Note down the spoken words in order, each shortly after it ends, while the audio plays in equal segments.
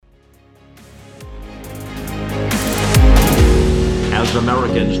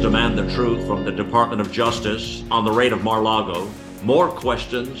Americans demand the truth from the Department of Justice on the raid of Mar-a-Lago, more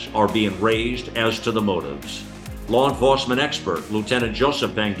questions are being raised as to the motives. Law enforcement expert Lieutenant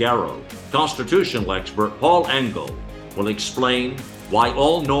Joseph Pangaro, constitutional expert Paul Engel will explain why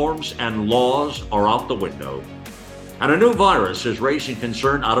all norms and laws are out the window. And a new virus is raising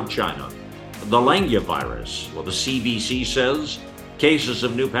concern out of China. The Lengya virus, well, the CDC says cases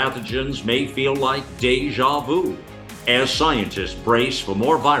of new pathogens may feel like deja vu as scientists brace for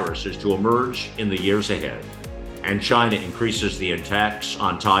more viruses to emerge in the years ahead. And China increases the attacks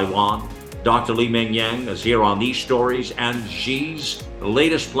on Taiwan. Dr. Li Mengyang is here on these stories and Xi's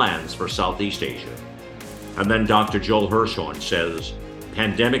latest plans for Southeast Asia. And then Dr. Joel Hirschhorn says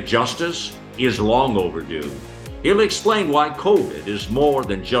pandemic justice is long overdue. He'll explain why COVID is more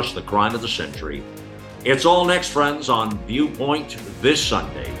than just the crime of the century. It's all next, friends, on Viewpoint this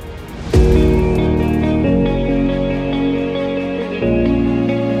Sunday.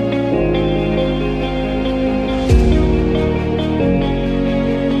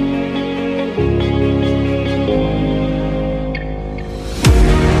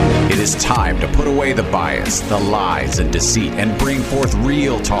 It is time to put away the bias, the lies, and deceit, and bring forth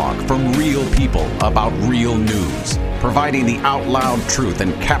real talk from real people about real news, providing the out loud truth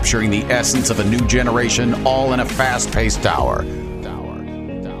and capturing the essence of a new generation, all in a fast-paced hour.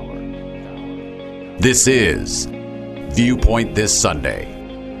 This is Viewpoint this Sunday.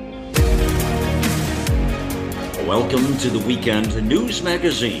 Welcome to the Weekend News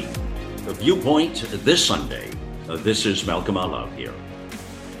Magazine, Viewpoint this Sunday. This is Malcolm Alov here.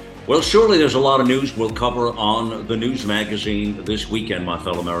 Well, surely there's a lot of news we'll cover on the news magazine this weekend, my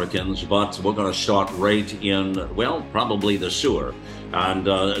fellow Americans, but we're going to start right in, well, probably the sewer. And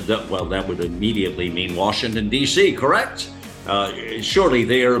that would immediately mean Washington, D.C., correct? Surely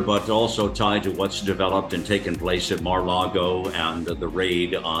there, but also tied to what's developed and taken place at Mar-a-Lago and the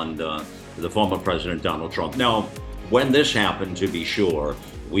raid on the former President Donald Trump. Now, when this happened, to be sure,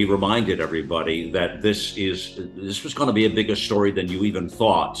 we reminded everybody that this was going to be a bigger story than you even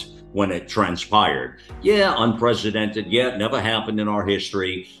thought when it transpired. Yeah, unprecedented. Yeah, it never happened in our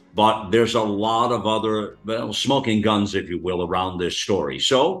history. But there's a lot of other, well, smoking guns, if you will, around this story.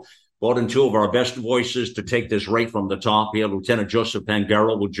 So, brought in two of our best voices to take this right from the top here. Lieutenant Joseph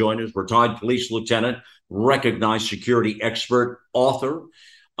Pangaro will join us, retired police lieutenant, recognized security expert, author,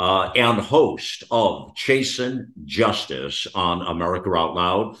 and host of Chasing Justice on America Out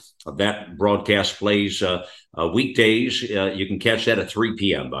Loud. That broadcast plays weekdays. You can catch that at 3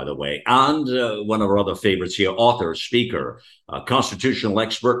 p.m., by the way. And one of our other favorites here, author, speaker, constitutional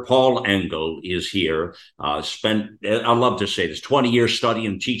expert Paul Engel is here. Spent, I love to say this, 20 years studying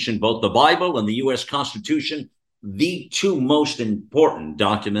and teaching both the Bible and the U.S. Constitution, the two most important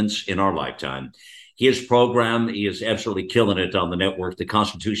documents in our lifetime. His program is absolutely killing it on the network, The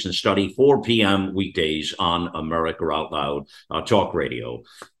Constitution Study, 4 p.m. weekdays on America Out Loud Talk Radio.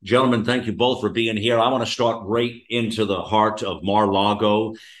 Gentlemen, thank you both for being here. I want to start right into the heart of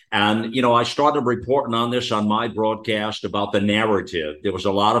Mar-a-Lago. And, you know, I started reporting on this on my broadcast about the narrative. There was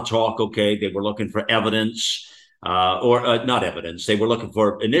a lot of talk, okay, they were looking for evidence. Not evidence. They were looking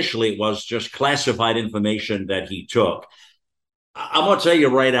for, initially, it was just classified information that he took. I'm going to tell you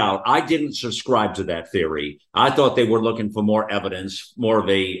right out, I didn't subscribe to that theory. I thought they were looking for more evidence, more of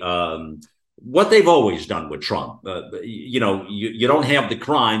a, what they've always done with Trump. You don't have the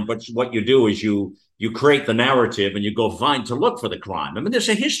crime, but what you do is you create the narrative and you go find to look for the crime. I mean, there's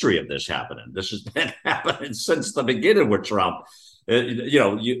a history of this happening. This has been happening since the beginning with Trump.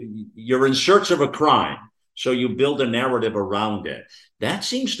 You're in search of a crime, so you build a narrative around it. That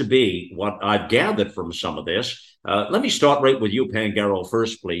seems to be what I've gathered from some of this. Let me start right with you, Pangaro,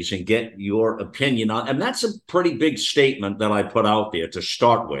 first, please, and get your opinion on. And that's a pretty big statement that I put out there to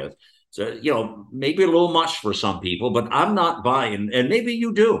start with. So, maybe a little much for some people, but I'm not buying, and maybe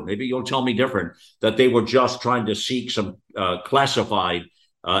you do. Maybe you'll tell me different, that they were just trying to seek some classified,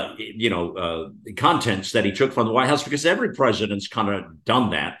 contents that he took from the White House, because every president's kind of done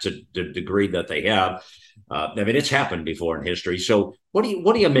that to the degree that they have. It's happened before in history. So what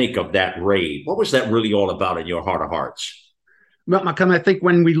do you make of that raid? What was that really all about in your heart of hearts? Well, Malcolm, I think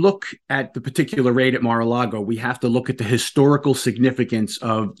when we look at the particular raid at Mar-a-Lago, we have to look at the historical significance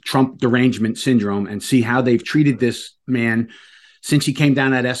of Trump derangement syndrome and see how they've treated this man since he came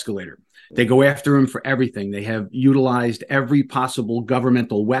down that escalator. They go after him for everything. They have utilized every possible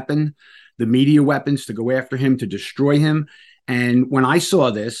governmental weapon, the media weapons, to go after him, to destroy him. And when I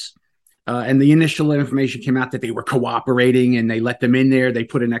saw this, and the initial information came out that they were cooperating and they let them in there, they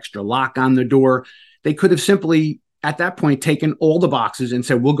put an extra lock on the door. They could have simply, at that point, taken all the boxes and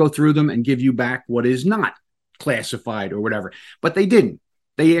said, we'll go through them and give you back what is not classified or whatever. But they didn't.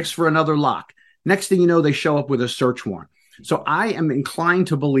 They asked for another lock. Next thing you know, they show up with a search warrant. So I am inclined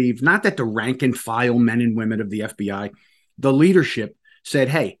to believe not that the rank and file men and women of the FBI, the leadership said,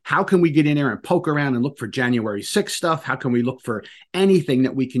 hey, how can we get in there and poke around and look for January 6th stuff? How can we look for anything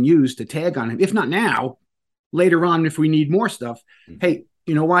that we can use to tag on him? If not now, later on, if we need more stuff, hey,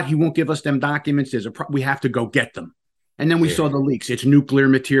 you know what? He won't give us them documents. We have to go get them. And then we saw the leaks. It's nuclear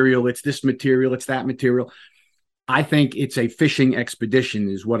material. It's this material. It's that material. I think it's a fishing expedition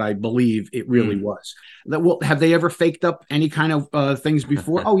is what I believe it really was. Well, have they ever faked up any kind of things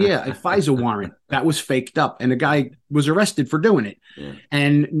before? Oh, yeah, a FISA warrant. That was faked up, and the guy was arrested for doing it. Yeah.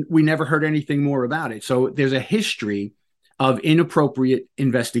 And we never heard anything more about it. So there's a history of inappropriate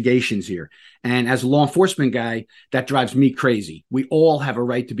investigations here. And as a law enforcement guy, that drives me crazy. We all have a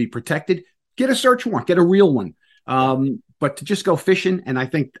right to be protected. Get a search warrant, get a real one. But to just go fishing, and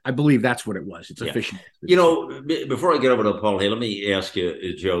I believe that's what it was. It's a fishing. You know, before I get over to Paul, hey, let me ask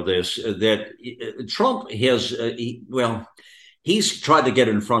you, Joe, this, that Trump has, he's tried to get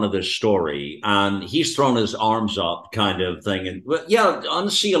in front of this story, and he's thrown his arms up kind of thing. And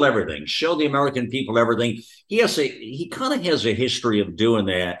unseal everything, show the American people everything. He kind of has a history of doing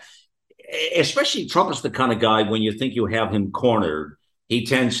that. Especially Trump is the kind of guy, when you think you have him cornered, he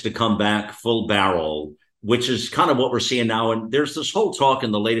tends to come back full barrel, which is kind of what we're seeing now. And there's this whole talk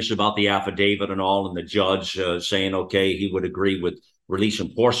in the latest about the affidavit and all, and the judge saying, okay, he would agree with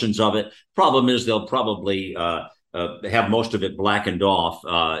releasing portions of it. Problem is they'll probably have most of it blackened off,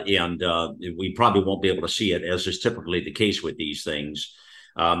 and we probably won't be able to see it, as is typically the case with these things.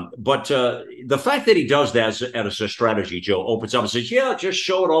 But the fact that he does that as a strategy, Joe, opens up and says, yeah, just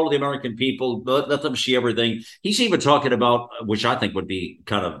show it all to the American people, let them see everything. He's even talking about, which I think would be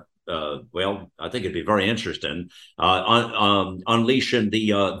kind of, I think it'd be very interesting, unleashing the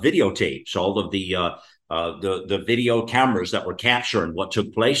videotapes, all of the video cameras that were capturing what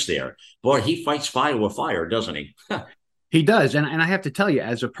took place there. Boy, he fights fire with fire, doesn't he? He does. And I have to tell you,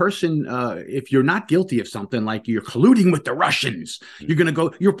 as a person, if you're not guilty of something like you're colluding with the Russians,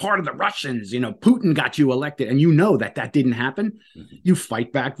 you're part of the Russians, Putin got you elected, and that didn't happen. You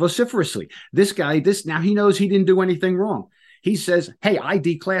fight back vociferously. This guy, now he knows he didn't do anything wrong. He says, hey, I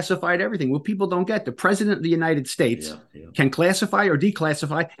declassified everything. Well, people don't get the president of the United States can classify or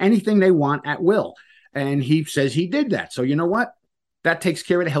declassify anything they want at will. And he says he did that. So you know what? That takes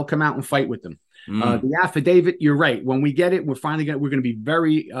care of it. He'll come out and fight with them. The affidavit, you're right. When we get it, we're going to be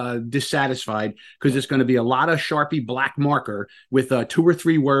very dissatisfied, because it's going to be a lot of Sharpie black marker with 2 or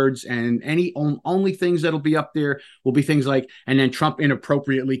 3 words, and only things that'll be up there will be things like, and then Trump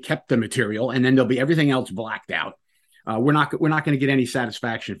inappropriately kept the material, and then there'll be everything else blacked out. We're not going to get any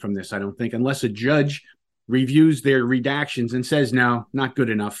satisfaction from this, I don't think, unless a judge reviews their redactions and says, no, not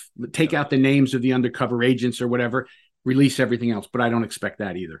good enough. Take out the names of the undercover agents or whatever, release everything else. But I don't expect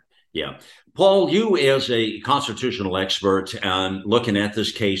that either. Yeah. Paul, you as a constitutional expert and looking at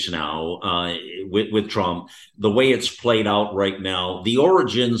this case now with Trump, the way it's played out right now, the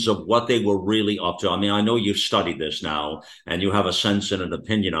origins of what they were really up to. I mean, I know you've studied this now and you have a sense and an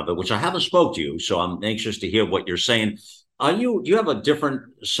opinion of it, which I haven't spoke to you, so I'm anxious to hear what you're saying. Do you have a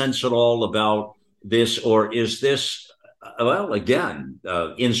different sense at all about this, or is this, again,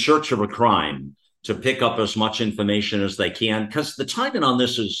 in search of a crime to pick up as much information as they can? Because the timing on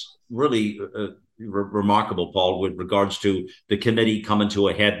this is really remarkable, Paul, with regards to the committee coming to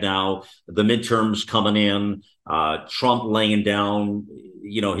a head now, the midterms coming in, Trump laying down,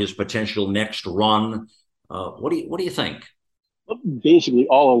 his potential next run. What do you think? Basically,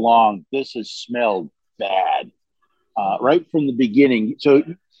 all along, this has smelled bad right from the beginning. So,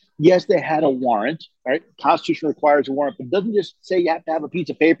 yes, they had a warrant. Right, Constitution requires a warrant, but it doesn't just say you have to have a piece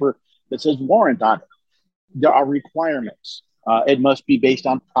of paper that says warrant on it. There are requirements. It must be based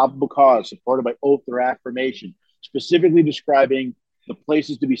on probable cause, supported by oath or affirmation, specifically describing the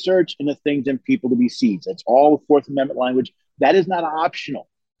places to be searched and the things and people to be seized. That's all the Fourth Amendment language. That is not optional.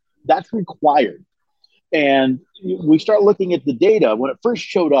 That's required. And we start looking at the data. When it first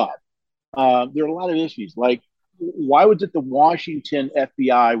showed up, there are a lot of issues. Like, why was it the Washington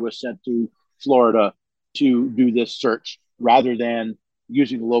FBI was sent to Florida to do this search rather than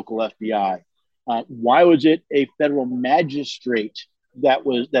using the local FBI? Why was it a federal magistrate that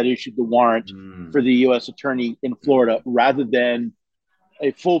issued the warrant for the U.S. attorney in Florida rather than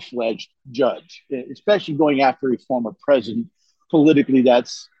a full-fledged judge? Especially going after a former president, politically,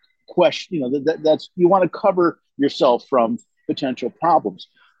 that's question. That's you want to cover yourself from potential problems.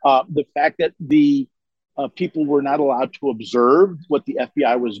 The fact that the people were not allowed to observe what the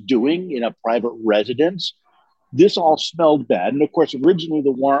FBI was doing in a private residence. This all smelled bad. And of course, originally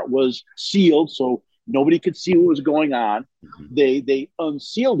the warrant was sealed, so Nobody could see what was going on. They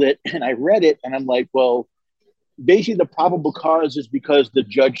unsealed it, and I read it, and I'm like, well, basically the probable cause is because the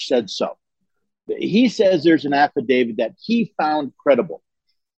judge said so. He says there's an affidavit that he found credible.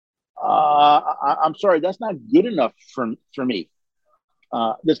 I'm sorry, that's not good enough for me.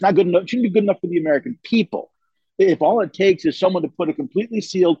 That's not good enough. Shouldn't be good enough for the American people. If all it takes is someone to put a completely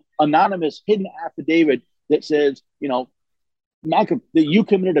sealed, anonymous, hidden affidavit that says, Malcolm, that you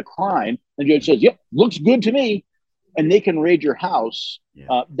committed a crime, and the judge says, "Yep, looks good to me," and they can raid your house.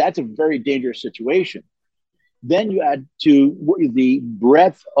 That's a very dangerous situation. Then you add to the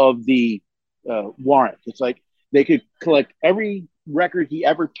breadth of the warrant. It's like they could collect every record he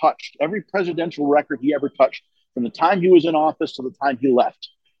ever touched, every presidential record he ever touched, from the time he was in office to the time he left.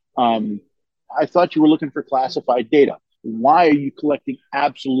 I thought you were looking for classified data. Why are you collecting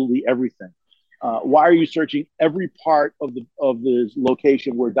absolutely everything? Why are you searching every part of the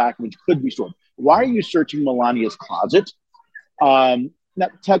location where documents could be stored? Why are you searching Melania's closet? Now,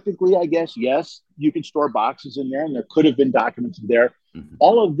 technically, I guess, yes, you can store boxes in there, and there could have been documents there. Mm-hmm.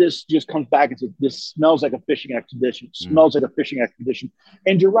 All of this just comes back and says, this smells like a fishing expedition. It smells like a fishing expedition.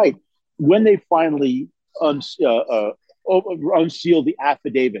 And you're right. When they finally unseal the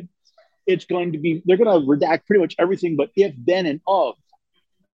affidavit, it's going to be, they're going to redact pretty much everything but if, then, and of.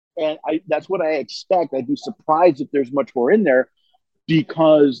 And that's what I expect. I'd be surprised if there's much more in there,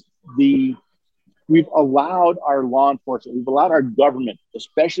 because we've allowed our law enforcement, we've allowed our government,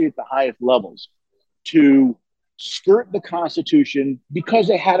 especially at the highest levels, to skirt the Constitution because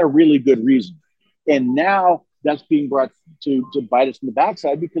they had a really good reason. And now that's being brought to bite us in the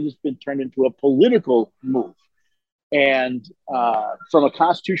backside because it's been turned into a political move. And from a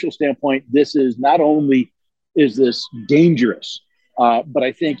constitutional standpoint, this is not only is this dangerous, but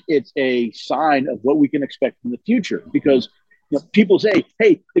I think it's a sign of what we can expect in the future. Because people say,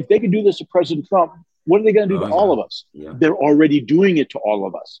 hey, if they can do this to President Trump, what are they going to do to all of us? Yeah. They're already doing it to all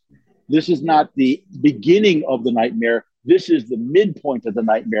of us. This is not the beginning of the nightmare. This is the midpoint of the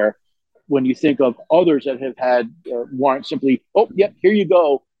nightmare. When you think of others that have had warrants simply, oh, yep, here you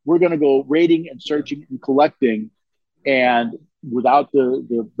go. We're going to go raiding and searching and collecting, and without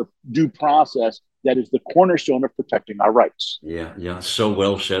the due process that is the cornerstone of protecting our rights. Yeah. So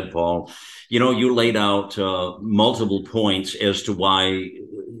well said, Paul. You laid out multiple points as to why,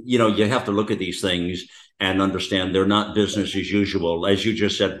 you have to look at these things and understand they're not business as usual. As you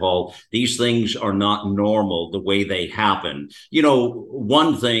just said, Paul, these things are not normal the way they happen.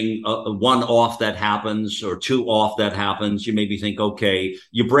 One thing, one off that happens or two off that happens, you maybe think, okay,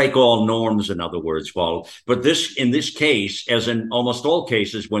 you break all norms, in other words, Paul. But in this case, as in almost all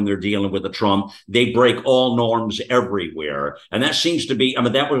cases when they're dealing with a Trump, they break all norms everywhere. And that seems to be,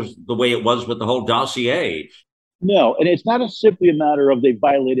 that was the way it was with the whole dossier. No, and it's not simply a matter of they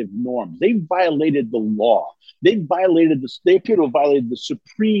violated norms. They violated the law. They appear to have violated the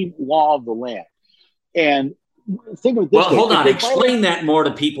supreme law of the land. And think of it this way. Hold on. Explain that more to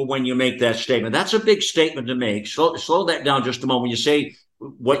people when you make that statement. That's a big statement to make. Slow that down just a moment. You say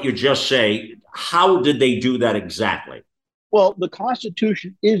what you just say. How did they do that exactly? Well, the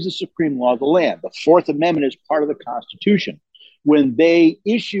Constitution is the supreme law of the land. The Fourth Amendment is part of the Constitution. When they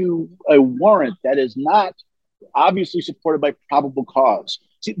issue a warrant that is not obviously supported by probable cause.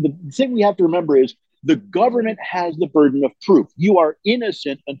 See, the thing we have to remember is the government has the burden of proof. You are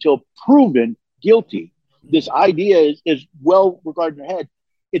innocent until proven guilty. This idea is well regarded in your head.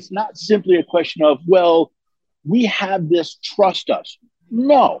 It's not simply a question of, well, we have this, trust us.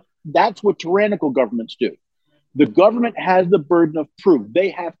 No, that's what tyrannical governments do. The government has the burden of proof.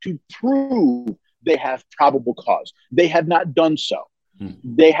 They have to prove they have probable cause. They have not done so.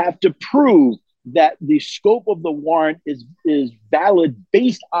 They have to prove that the scope of the warrant is valid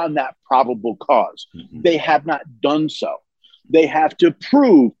based on that probable cause. Mm-hmm. They have not done so. They have to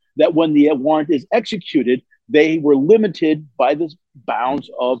prove that when the warrant is executed, they were limited by the bounds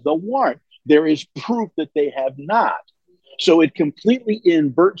of the warrant. There is proof that they have not. So it completely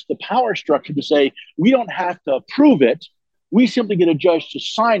inverts the power structure to say, we don't have to prove it. We simply get a judge to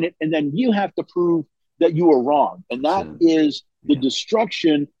sign it, and then you have to prove that you are wrong. And that is the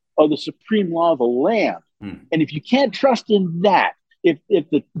destruction of the supreme law of the land. And if you can't trust in that, if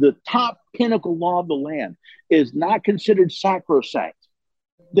the top pinnacle law of the land is not considered sacrosanct,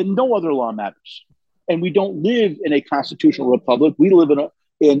 then no other law matters. And we don't live in a constitutional republic. We live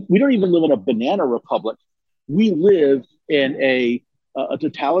we don't even live in a banana republic. We live in a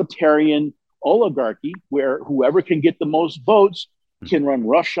totalitarian oligarchy where whoever can get the most votes can run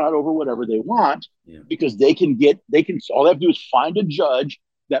roughshod over whatever they want, because all they have to do is find a judge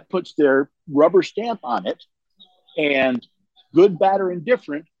that puts their rubber stamp on it, and good, bad, or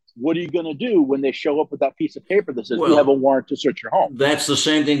indifferent, what are you going to do when they show up with that piece of paper that says we Well, have a warrant to search your home? that's the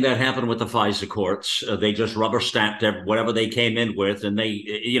same thing that happened with the FISA courts. They just rubber stamped whatever they came in with, and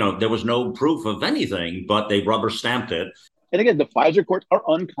there was no proof of anything, but they rubber stamped it. And again, the FISA courts are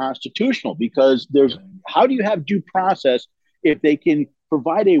unconstitutional because how do you have due process if they can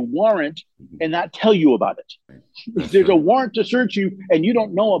provide a warrant and not tell you about it? If there's a warrant to search you and you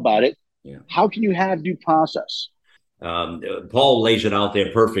don't know about it, how can you have due process? Paul lays it out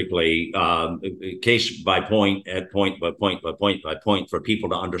there perfectly, case by point, at point by point by point by point, for people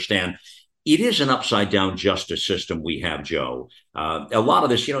to understand. It is an upside down justice system we have, Joe. A lot of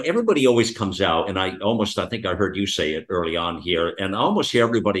this, everybody always comes out, and I think I heard you say it early on here, and I almost hear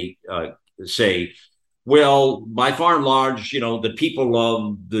everybody say, well, by far and large, the people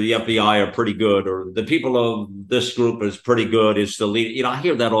of the FBI are pretty good, or the people of this group is pretty good. It's the lead. I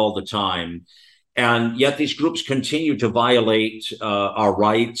hear that all the time. And yet these groups continue to violate our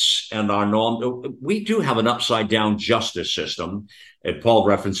rights and our norm. We do have an upside down justice system. Paul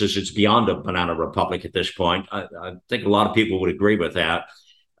references it's beyond a banana republic at this point. I think a lot of people would agree with that.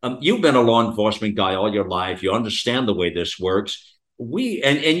 You've been a law enforcement guy all your life. You understand the way this works.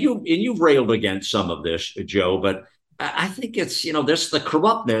 You've railed against some of this, Joe, but I think it's, this, the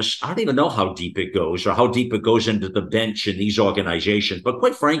corruptness. I don't even know how deep it goes or how deep it goes into the bench in these organizations. But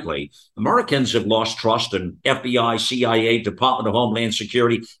quite frankly, Americans have lost trust in FBI, CIA, Department of Homeland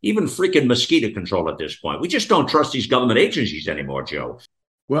Security, even freaking mosquito control at this point. We just don't trust these government agencies anymore, Joe.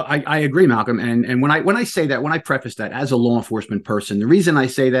 Well, I agree, Malcolm. And when I say that, when I preface that as a law enforcement person, the reason I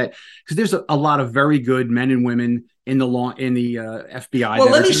say that, because there's a lot of very good men and women in the FBI. Well,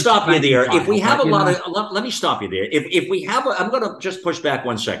 let me stop you there. If we have let me stop you there. If we have, I'm going to just push back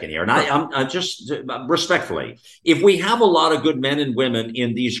 1 second here, and I'm just respectfully, if we have a lot of good men and women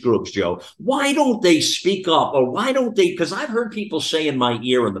in these groups, Joe, why don't they speak up, or why don't they? Because I've heard people say in my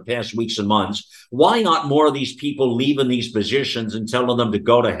ear in the past weeks and months, why not more of these people leaving these positions and telling them to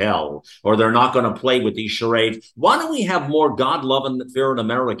go to hell, or they're not going to play with these charades? Why don't we have more God-loving, fearing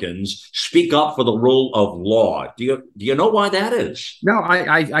Americans speak up for the rule of law? Do you know why that is? No,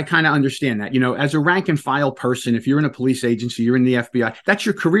 I kind of understand that. As a rank and file person, if you're in a police agency, you're in the FBI, that's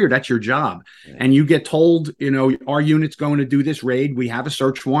your career, that's your job. Yeah. And you get told, our unit's going to do this raid. We have a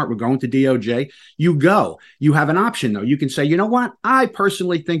search warrant. We're going to DOJ. You go. You have an option, though. You can say, you know what? I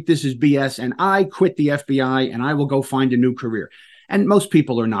personally think this is BS, and I quit the FBI, and I will go find a new career. And most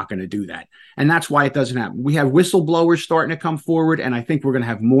people are not going to do that. And that's why it doesn't happen. We have whistleblowers starting to come forward, and I think we're going to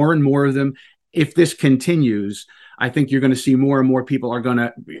have more and more of them. If this continues, I think you're going to see more and more people are going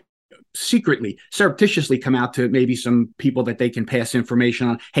to secretly, surreptitiously come out to maybe some people that they can pass information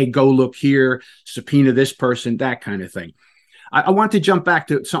on. Hey, go look here, subpoena this person, that kind of thing. I want to jump back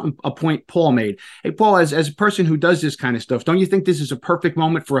to a point Paul made. Hey, Paul, as a person who does this kind of stuff, don't you think this is a perfect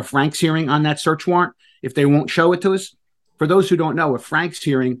moment for a Franks hearing on that search warrant if they won't show it to us? For those who don't know, a Franks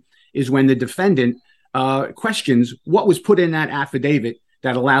hearing is when the defendant questions what was put in that affidavit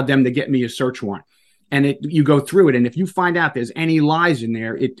that allowed them to get me a search warrant. And you go through it, and if you find out there's any lies in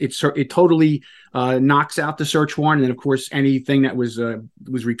there, it totally knocks out the search warrant. And then, of course, anything that was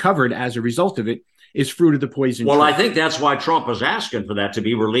recovered as a result of it is fruit of the poison. Well, I think that's why Trump is asking for that to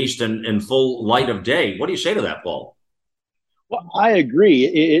be released in full light of day. What do you say to that, Paul? Well, I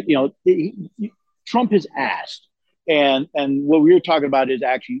agree. Trump has asked, and what we were talking about is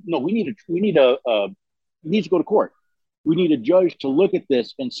actually we need to go to court. We need a judge to look at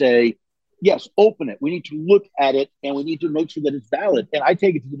this and say, yes, open it. We need to look at it, and we need to make sure that it's valid. And I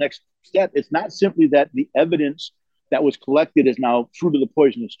take it to the next step. It's not simply that the evidence that was collected is now fruit of the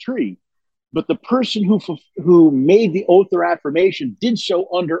poisonous tree, but the person who made the oath or affirmation did so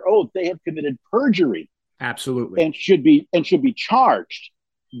under oath. They have committed perjury. Absolutely. And should be charged.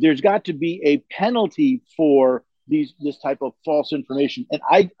 There's got to be a penalty for this type of false information. And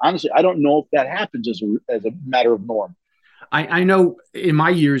I honestly don't know if that happens as a matter of norm. I know in my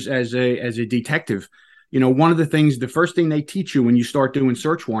years as a detective, one of the first thing they teach you when you start doing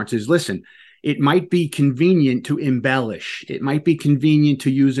search warrants is, listen, it might be convenient to embellish. It might be convenient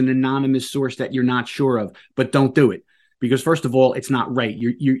to use an anonymous source that you're not sure of, but don't do it. Because first of all, it's not right.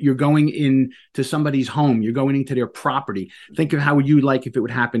 You're going into somebody's home. You're going into their property. Think of how would you like if it would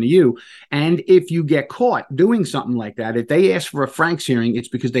happen to you. And if you get caught doing something like that, if they ask for a Franks hearing, it's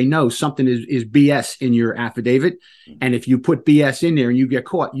because they know something is BS in your affidavit. And if you put BS in there and you get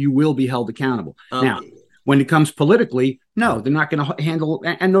caught, you will be held accountable. Now, when it comes politically, no, they're not going to handle,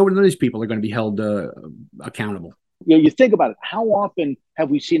 and none of these people are going to be held accountable. You think about it. How often have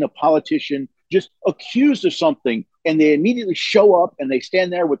we seen a politician just accused of something, and they immediately show up and they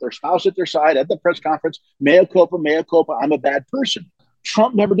stand there with their spouse at their side at the press conference, mea culpa, I'm a bad person.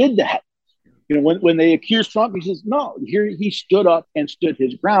 Trump never did that. When they accuse Trump, he says, no, here he stood up and stood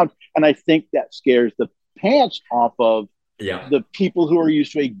his ground. And I think that scares the pants off of the people who are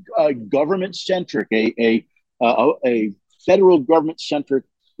used to a government-centric, a federal government-centric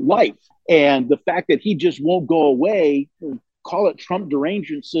life. And the fact that he just won't go away, call it Trump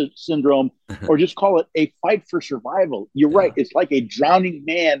derangement syndrome, or just call it a fight for survival. You're right. It's like a drowning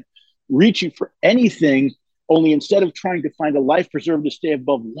man reaching for anything, only instead of trying to find a life preserver to stay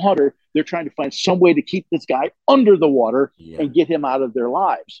above water, they're trying to find some way to keep this guy under the water and get him out of their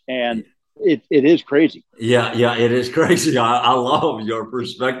lives. And it is crazy. Yeah, it is crazy. I love your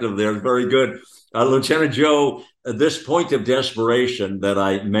perspective there. It's very good. Lieutenant Joe, this point of desperation that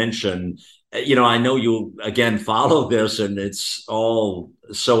I mentioned, I know you, again, follow this, and it's all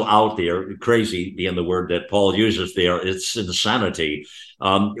so out there, crazy being the word that Paul uses there. It's insanity.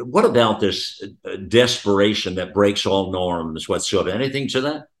 What about this desperation that breaks all norms whatsoever? Anything to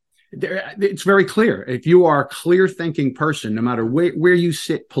that? It's very clear. If you are a clear-thinking person, no matter where you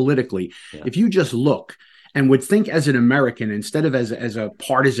sit politically, if you just look and would think as an American instead of as a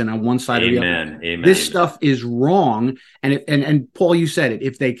partisan on one side or the other, this stuff is wrong. And Paul, you said it.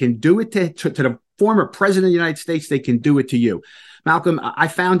 If they can do it to the former president of the United States, they can do it to you. Malcolm, I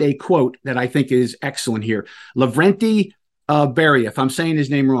found a quote that I think is excellent here. Lavrenti Beria, if I'm saying his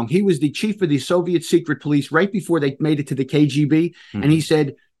name wrong, he was the chief of the Soviet secret police right before they made it to the KGB. And he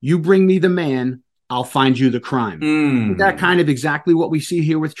said, "You bring me the man, I'll find you the crime." Isn't that kind of exactly what we see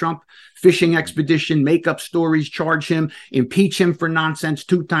here with Trump? Fishing expedition, make up stories, charge him, impeach him for nonsense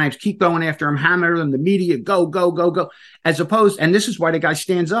 2 times, keep going after him, hammer him, the media, go, go, go, go. As opposed, and this is why the guy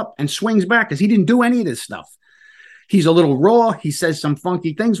stands up and swings back, because he didn't do any of this stuff. He's a little raw. He says some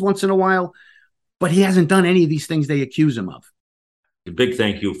funky things once in a while, but he hasn't done any of these things they accuse him of. A big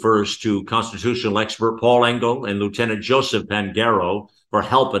thank you first to constitutional expert Paul Engel and Lieutenant Joseph Pangaro for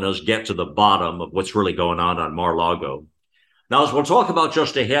helping us get to the bottom of what's really going on Mar-a-Lago. Now, as we'll talk about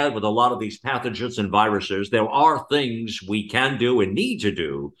just ahead with a lot of these pathogens and viruses, there are things we can do and need to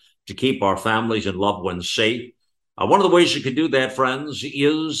do to keep our families and loved ones safe. One of the ways you can do that, friends,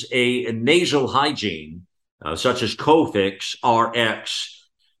 is a nasal hygiene, such as Cofix RX.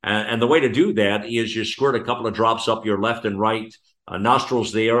 And the way to do that is you squirt a couple of drops up your left and right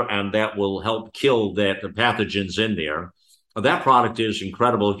nostrils there, and that will help kill the pathogens in there. That product is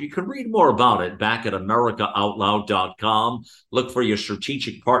incredible. If you can read more about it back at AmericaOutloud.com, look for your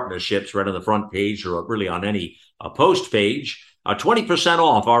strategic partnerships right on the front page or really on any post page. 20%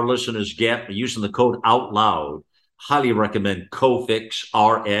 off our listeners get using the code OUTLOUD. Highly recommend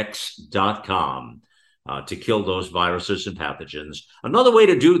CofixRx.com to kill those viruses and pathogens. Another way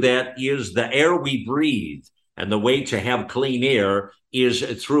to do that is the air we breathe. And the way to have clean air is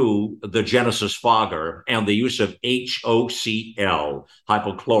through the Genesis Fogger and the use of HOCl,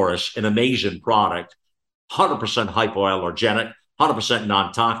 hypochlorous, an amazing product, 100% hypoallergenic, 100%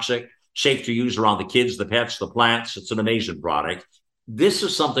 non-toxic, safe to use around the kids, the pets, the plants. It's an amazing product. This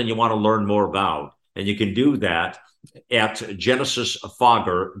is something you want to learn more about, and you can do that at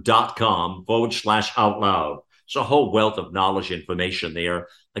genesisfogger.com/outloud. It's a whole wealth of knowledge information there.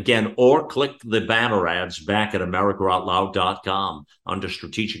 Again, or click the banner ads back at AmericaOutloud.com under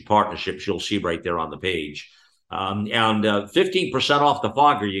strategic partnerships. You'll see right there on the page. And 15% off the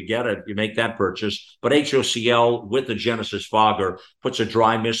fogger, you get it. You make that purchase. But HOCl with the Genesis Fogger puts a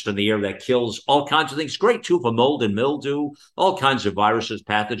dry mist in the air that kills all kinds of things. Great, too, for mold and mildew, all kinds of viruses,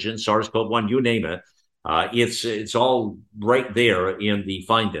 pathogens, SARS-CoV-1, you name it. It's all right there in the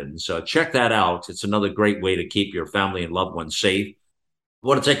findings. Check that out. It's another great way to keep your family and loved ones safe. I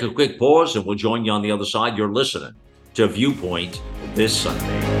want to take a quick pause, and we'll join you on the other side. You're listening to Viewpoint this Sunday.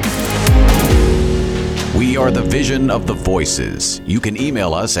 We are the vision of the voices. You can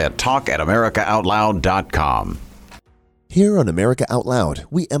email us at talk@americaoutloud.com. Here on America Out Loud,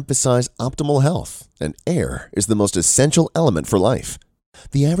 we emphasize optimal health, and air is the most essential element for life.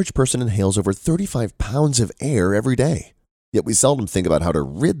 The average person inhales over 35 pounds of air every day, yet we seldom think about how to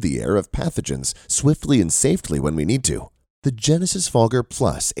rid the air of pathogens swiftly and safely when we need to. The Genesis Fogger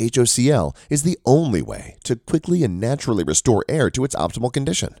Plus HOCl is the only way to quickly and naturally restore air to its optimal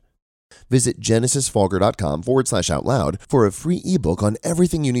condition. Visit genesisfogger.com/outloud for a free ebook on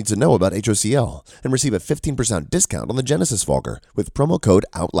everything you need to know about HOCl and receive a 15% discount on the Genesis Fogger with promo code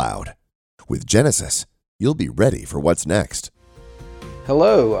OUTLOUD. With Genesis, you'll be ready for what's next.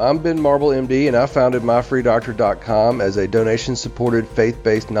 Hello, I'm Ben Marble, MD, and I founded MyFreeDoctor.com as a donation-supported,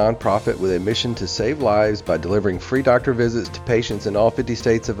 faith-based nonprofit with a mission to save lives by delivering free doctor visits to patients in all 50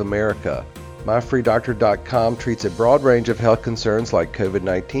 states of America. MyFreeDoctor.com treats a broad range of health concerns like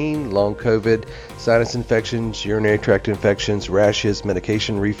COVID-19, long COVID, sinus infections, urinary tract infections, rashes,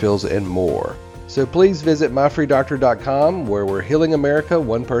 medication refills, and more. So please visit MyFreeDoctor.com, where we're healing America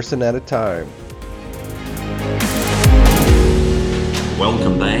one person at a time.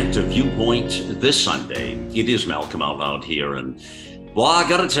 Welcome back to Viewpoint this Sunday. It is Malcolm Out Loud here, and well, I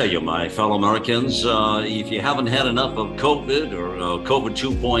got to tell you, my fellow Americans, if you haven't had enough of COVID or COVID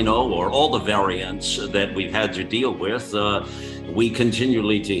 2.0 or all the variants that we've had to deal with, we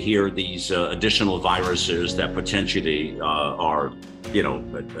continually to hear these additional viruses that potentially are,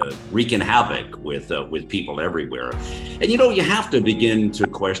 wreaking havoc with people everywhere. And, you have to begin to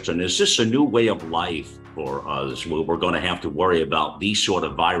question, is this a new way of life for us? Well, we're going to have to worry about these sort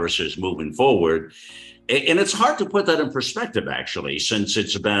of viruses moving forward. And it's hard to put that in perspective, actually, since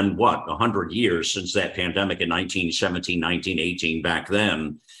it's been, 100 years since that pandemic in 1917, 1918 back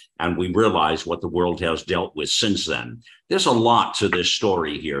then. And we realize what the world has dealt with since then. There's a lot to this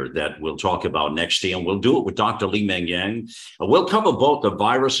story here that we'll talk about next year, and we'll do it with Dr. Li-Meng Yan. We'll cover both the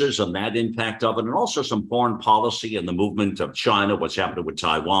viruses and that impact of it, and also some foreign policy and the movement of China, what's happening with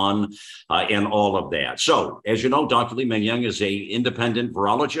Taiwan, and all of that. So, as you know, Dr. Li-Meng Yan is an independent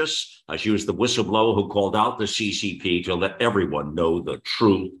virologist. She was the whistleblower who called out the CCP to let everyone know the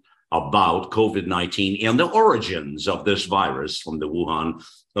truth about COVID-19 and the origins of this virus from the Wuhan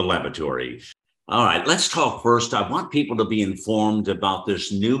laboratory. All right, let's talk first. I want people to be informed about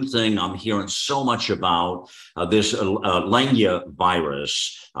this new thing I'm hearing so much about, this Lenya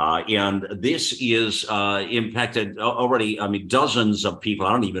virus. And this is impacted already, dozens of people.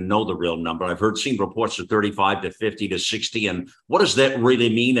 I don't even know the real number. I've seen reports of 35 to 50 to 60. And what does that really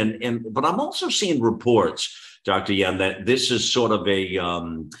mean? But I'm also seeing reports, Dr. Yan, that this is sort of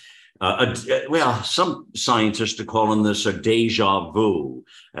some scientists are calling this a deja vu,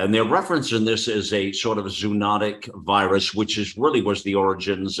 and they're referencing this as a sort of zoonotic virus, which was the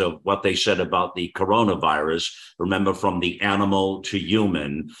origins of what they said about the coronavirus. Remember, from the animal to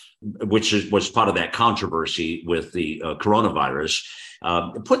human, which was part of that controversy with the coronavirus.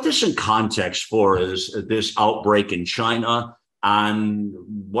 Put this in context for us, this outbreak in China, and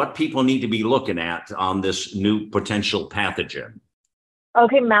what people need to be looking at on this new potential pathogen.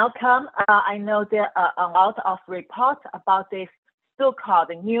 Okay, Malcolm, I know there are a lot of reports about this so-called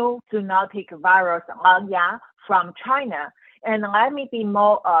new zoonotic virus, Lenya, from China. And let me be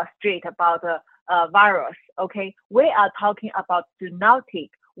more straight about the virus, okay? We are talking about zoonotic,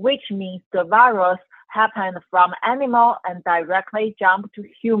 which means the virus happened from animal and directly jumped to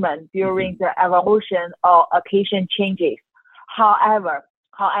human during the evolution or occasion changes. However,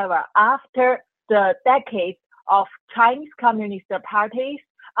 after the decades of Chinese Communist Party's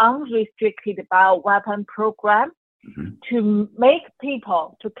unrestricted bioweapon program, to convince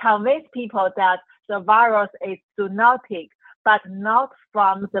people that the virus is zoonotic, but not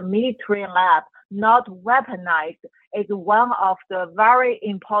from the military lab, not weaponized, is one of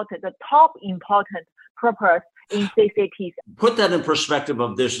the top important purpose in CCPs. Put that in perspective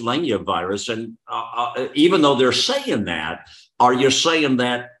of this Lenya virus, and even though they're saying that, are you saying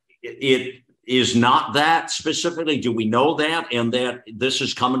that it is not that specifically? Do we know that, and that this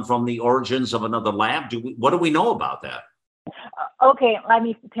is coming from the origins of another lab? What do we know about that? Okay, let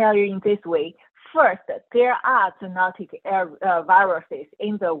me tell you in this way. First, there are zoonotic viruses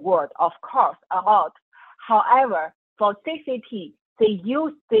in the world, of course, a lot. However, for CCP, they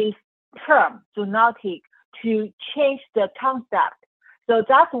use this term zoonotic to change the concept. So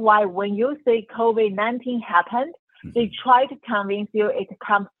that's why when you say COVID-19 happened, they try to convince you it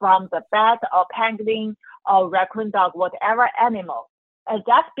comes from the bat or penguin or raccoon dog, whatever animal. And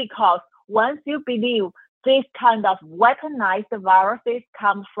that's because once you believe this kind of weaponized viruses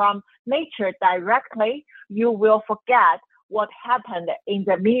come from nature directly, you will forget what happened in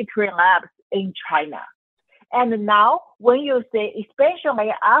the military labs in China. And now, when you say,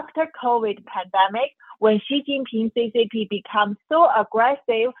 especially after COVID pandemic, when Xi Jinping CCP becomes so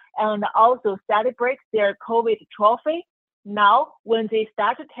aggressive and also celebrates their COVID trophy, now when they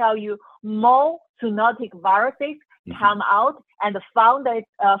start to tell you more zoonotic viruses come out and found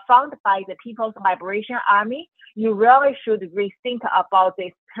by the People's Liberation Army, you really should rethink about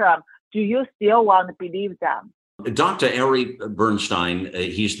this term. Do you still want to believe them? Dr. Ari Bernstein,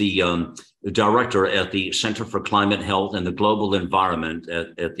 he's the director at the Center for Climate Health and the Global Environment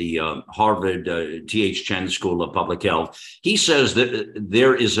at the Harvard T.H. Chan School of Public Health. He says that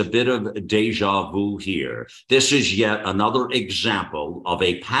there is a bit of deja vu here. This is yet another example of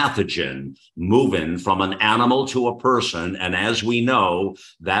a pathogen moving from an animal to a person. And as we know,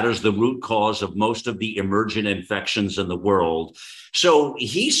 that is the root cause of most of the emergent infections in the world. So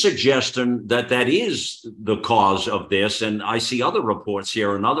he's suggesting that that is the cause of this. And I see other reports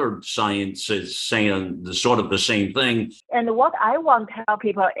here and other sciences saying sort of the same thing. And what I want to tell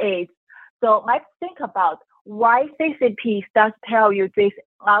people is, so let's think about why CCP does tell you this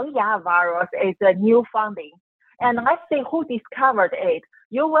Langya virus is a new finding. And let's see who discovered it.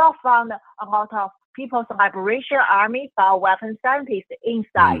 You will find a lot of People's Liberation Army bioweapon scientists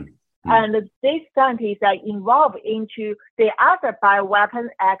inside. And these scientists are involved into the other bioweapon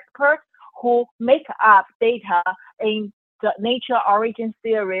experts who make up data in the nature origin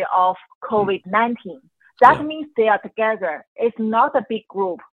theory of COVID-19. That means they are together. It's not a big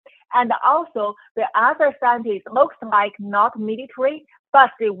group. And also the other scientists looks like not military, but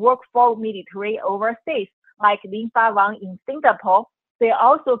they work for military overseas, like Lin Fa-Wang in Singapore. They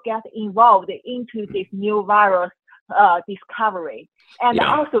also get involved into this new virus discovery. And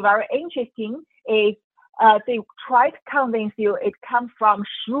also very interesting is they try to convince you it comes from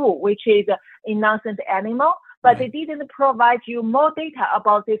shrew, which is an innocent animal, but they didn't provide you more data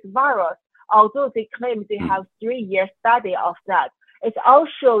about this virus, although they claim they have 3-year study of that. It all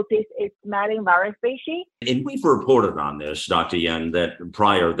shows this is smelling very fishy. And we've reported on this, Dr. Yan,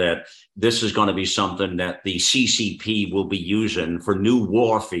 that this is going to be something that the CCP will be using for new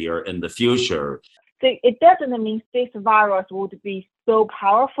warfare in the future. So it doesn't mean this virus would be so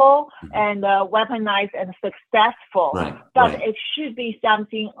powerful and weaponized and successful, but it should be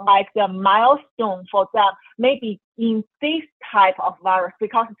something like the milestone for them, maybe in this type of virus,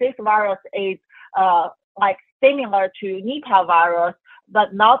 because this virus is like similar to Nipah virus,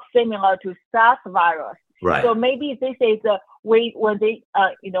 but not similar to SARS virus. So maybe this is a way when they,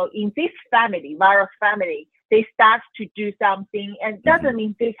 in this family, virus family, they start to do something, and it doesn't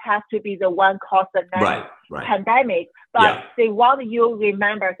mean this has to be the one cause the next pandemic, but they want you to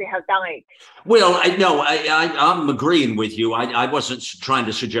remember they have done it. Well, I'm agreeing with you. I wasn't trying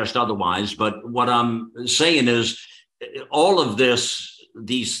to suggest otherwise, but what I'm saying is all of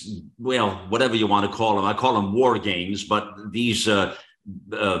these, whatever you want to call them, I call them war games, but these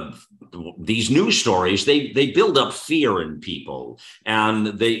news stories, they build up fear in people,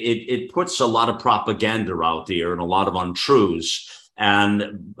 and it puts a lot of propaganda out there and a lot of untruths.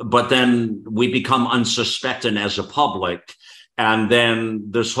 But then we become unsuspecting as a public. And then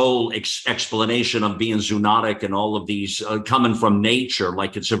this whole explanation of being zoonotic and all of these coming from nature,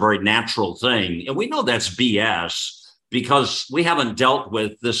 like it's a very natural thing. And we know that's BS because we haven't dealt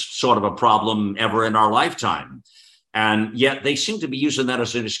with this sort of a problem ever in our lifetime. And yet they seem to be using that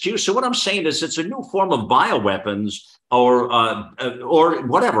as an excuse. So what I'm saying is it's a new form of bioweapons or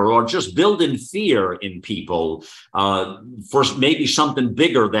whatever, or just building fear in people for maybe something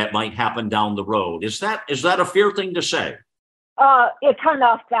bigger that might happen down the road. Is that a fair thing to say? It kind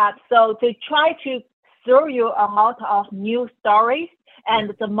of that. So they try to throw you a lot of new stories.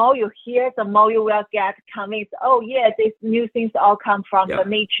 And the more you hear, the more you will get convinced, oh, yeah, these new things all come from the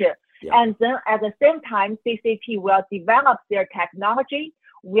nature. And then at the same time, CCP will develop their technology,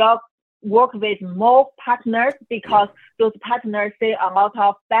 will work with more partners because those partners see a lot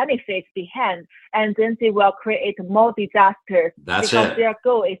of benefits behind, and then they will create more disasters because their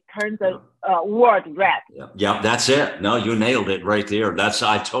goal is turn the world red. That's it. No, you nailed it right there.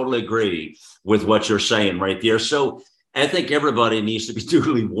 I totally agree with what you're saying right there. So I think everybody needs to be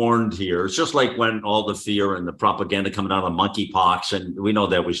duly warned here. It's just like when all the fear and the propaganda coming out of monkeypox, and we know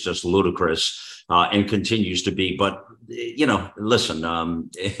that was just ludicrous and continues to be. But, listen,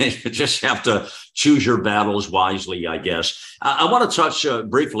 you just have to choose your battles wisely, I guess. I want to touch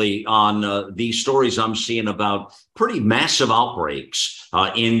briefly on these stories I'm seeing about pretty massive outbreaks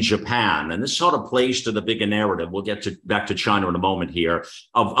in Japan. And this sort of plays to the bigger narrative. We'll get back to China in a moment here.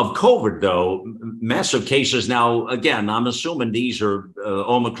 Of COVID, though, massive cases. Now, again, I'm assuming these are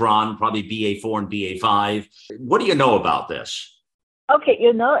Omicron, probably BA4 and BA5. What do you know about this? Okay,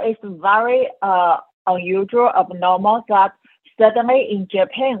 it's very unusual, abnormal that suddenly in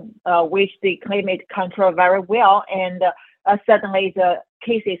Japan, which they claim it control very well, and suddenly the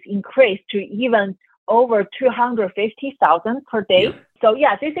cases increased to even over 250,000 per day. So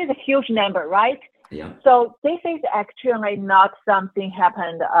this is a huge number, right? So this is actually not something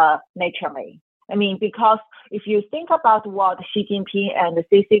happened naturally. I mean, because if you think about what Xi Jinping and the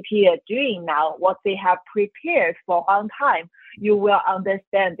CCP are doing now, what they have prepared for a long time, you will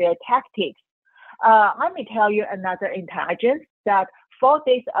understand their tactics. Let me tell you another intelligence that 4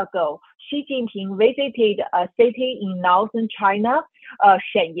 days ago, Xi Jinping visited a city in northern China,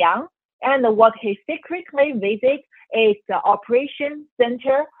 Shenyang, and what he secretly visited is the operation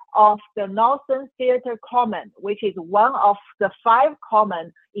center of the Northern Theater Command, which is one of the 5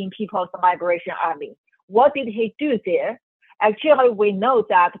 command in People's Liberation Army. What did he do there? Actually, we know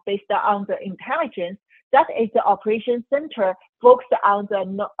that based on the intelligence, that is the operation center focused on the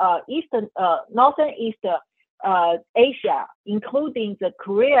northeast Asia, including the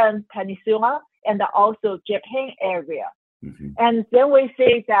Korean Peninsula and also Japan area. Mm-hmm. And then we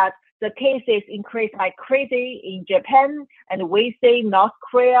see that the cases increase like crazy in Japan, and we see North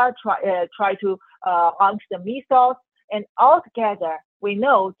Korea try to launch the missiles. And altogether, we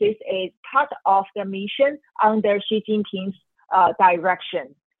know this is part of the mission under Xi Jinping's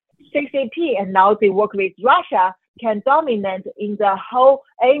direction. CCP, and now they work with Russia, can dominate in the whole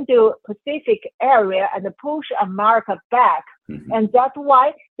Indo-Pacific area and push America back. Mm-hmm. And that's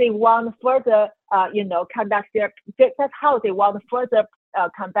why they want further, conduct that's how they want further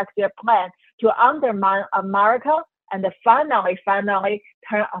conduct their plan to undermine America and finally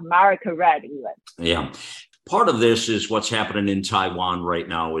turn America red even. Yeah. Part of this is what's happening in Taiwan right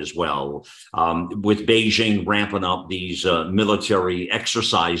now as well, with Beijing ramping up these military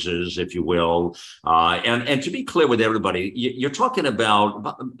exercises, if you will. And to be clear with everybody, you're talking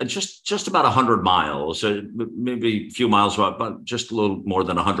about just about 100 miles, maybe a few miles, but just a little more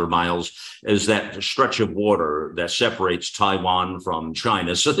than 100 miles is that stretch of water that separates Taiwan from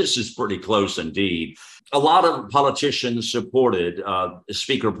China. So this is pretty close indeed. A lot of politicians supported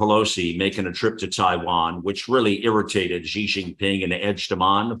Speaker Pelosi making a trip to Taiwan, which really irritated Xi Jinping and edged him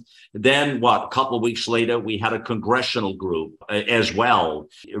on. Then, a couple of weeks later, we had a congressional group as well,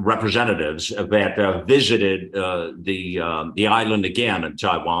 representatives that visited the island again in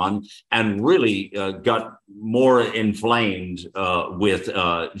Taiwan and really got more inflamed with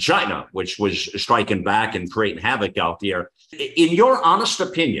China, which was striking back and creating havoc out there. In your honest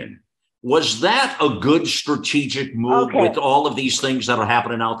opinion, was that a good strategic move with all of these things that are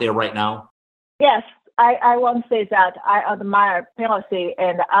happening out there right now? Yes, I want to say that I admire Pelosi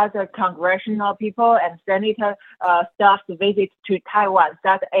and other congressional people and senator staff's visit to Taiwan.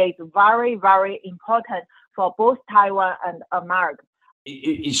 That is very, very important for both Taiwan and America.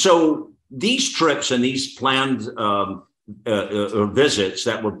 So these trips and these planned visits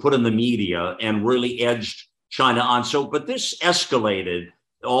that were put in the media and really edged China on. But this escalated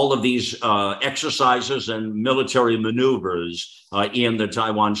all of these exercises and military maneuvers in the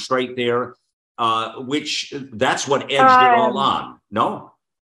Taiwan Strait there, which that's what edged it all on. No?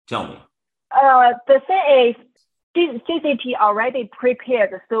 Tell me. The thing is, CCP already prepared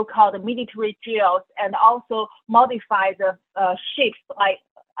the so-called military drills and also modified the ships,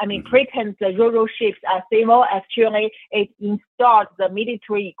 pretend the Ro-Ro ships are civil. Actually, it installed the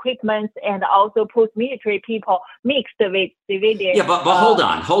military equipment and also put military people mixed with civilians. Yeah, but hold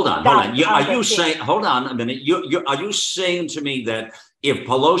on. Are you saying? Hold on a minute. Are you saying to me that if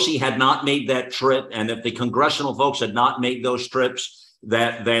Pelosi had not made that trip, and if the congressional folks had not made those trips,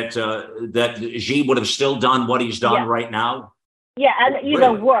 that Xi would have still done what he's done right now? Yeah, and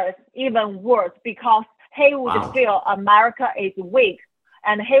even worse, because he would feel America is weak.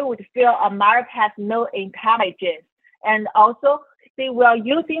 And he would feel America has no intelligence. And also, they were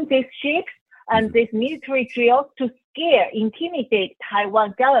using these ships and these military drills to intimidate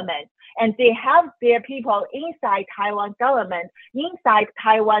Taiwan government. And they have their people inside Taiwan government, inside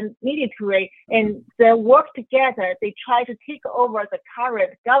Taiwan military, and they work together. They try to take over the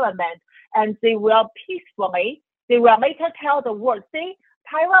current government, and they will later tell the world, see,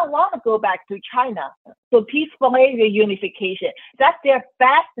 Taiwan want to go back to China. So peacefully reunification. That's their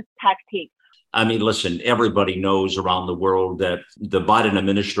best tactic. I mean, listen, everybody knows around the world that the Biden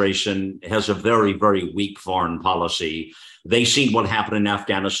administration has a very, very weak foreign policy. They've seen what happened in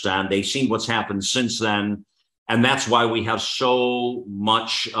Afghanistan. They've seen what's happened since then. And that's why we have so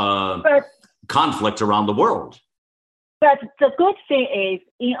much conflict around the world. But the good thing is,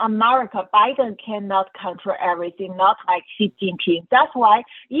 in America, Biden cannot control everything, not like Xi Jinping. That's why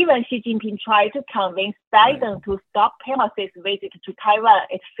even Xi Jinping tried to convince Biden to stop Pelosi's visit to Taiwan.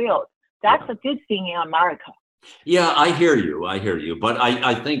 It failed. That's a good thing in America. Yeah, I hear you. But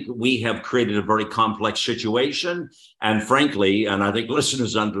I think we have created a very complex situation. And frankly, and I think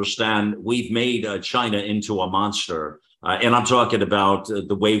listeners understand, we've made China into a monster. And I'm talking about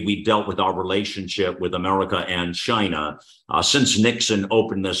the way we dealt with our relationship with America and China since Nixon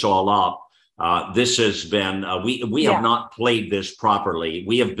opened this all up. This has been, we have not played this properly.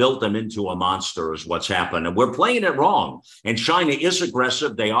 We have built them into a monster is what's happened. And we're playing it wrong. And China is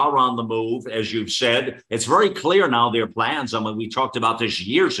aggressive. They are on the move, as you've said. It's very clear now their plans. I mean, we talked about this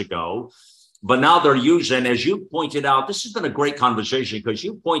years ago. But now they're using, as you pointed out, this has been a great conversation because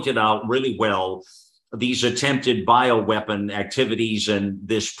you pointed out really well these attempted bioweapon activities and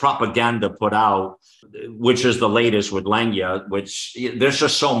this propaganda put out, which is the latest with Langya, which there's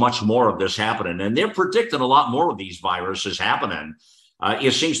just so much more of this happening. And they're predicting a lot more of these viruses happening.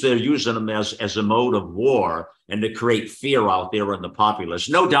 It seems they're using them as a mode of war and to create fear out there in the populace.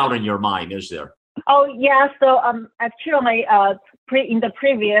 No doubt in your mind, is there? Oh, yeah. So actually, in the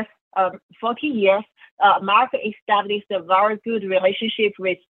previous 40 years, America established a very good relationship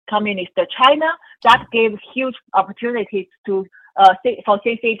with communist China that gave huge opportunities to for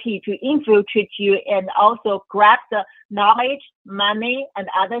CCP to infiltrate you and also grab the knowledge, money, and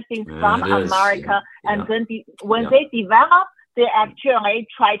other things from America. Yeah. And then when they develop, they actually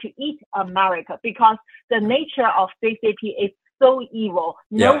try to eat America because the nature of CCP is so evil.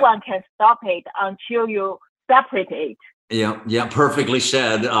 No one can stop it until you separate it. Yeah, perfectly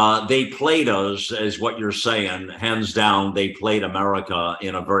said. They played us, is what you're saying. Hands down, they played America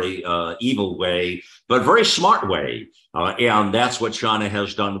in a very evil way, but very smart way. And that's what China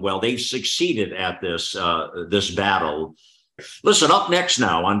has done well. They've succeeded at this battle. Listen, up next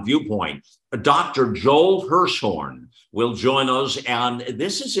now on Viewpoint, Dr. Joel Hirschhorn will join us. And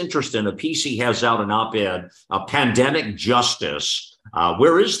this is interesting. A piece he has out, an op-ed, Pandemic Justice.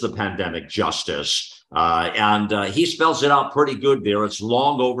 Where is the pandemic justice? And he spells it out pretty good there. It's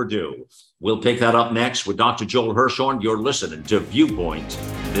long overdue. We'll pick that up next with Dr. Joel Hirschhorn. You're listening to Viewpoint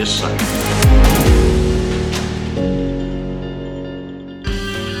this Sunday.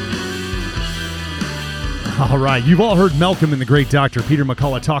 All right, you've all heard Malcolm and the great Dr. Peter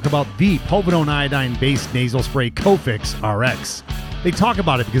McCullough talk about the povidone iodine-based nasal spray Cofix RX. They talk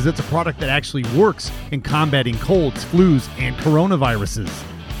about it because it's a product that actually works in combating colds, flus, and coronaviruses.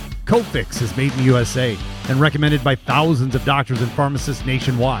 Cofix is made in the USA and recommended by thousands of doctors and pharmacists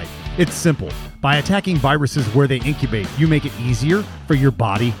nationwide. It's simple. By attacking viruses where they incubate, you make it easier for your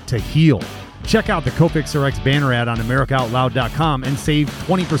body to heal. Check out the Cofix RX banner ad on AmericaOutloud.com and save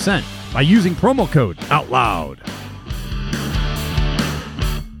 20% by using promo code OUTLOUD.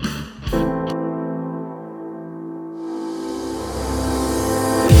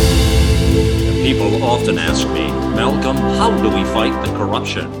 People often ask me, Malcolm, how do we fight the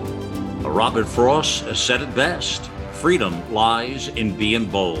corruption? Robert Frost said it best. Freedom lies in being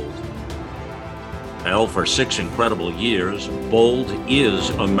bold. Hell, for 6 incredible years, bold is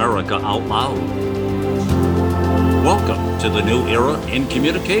America Out Loud. Welcome to the new era in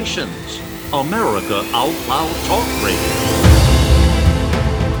communications, America Out Loud Talk Radio.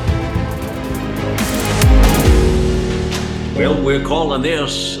 Well, we're calling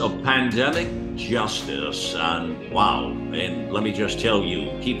this a pandemic justice, and wow, and let me just tell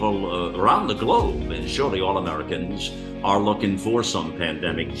you, people around the globe, and surely all Americans, are looking for some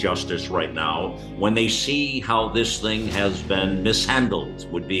pandemic justice right now when they see how this thing has been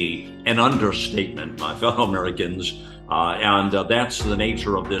mishandled, would be an understatement, my fellow Americans. And that's the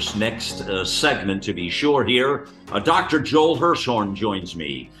nature of this next segment, to be sure here. Dr. Joel Hirschhorn joins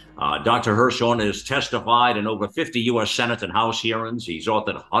me. Dr. Hirschhorn has testified in over 50 U.S. Senate and House hearings. He's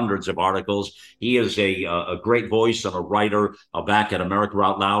authored hundreds of articles. He is a great voice and a writer back at America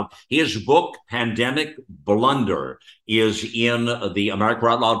Out Loud. His book, Pandemic Blunder, is in the America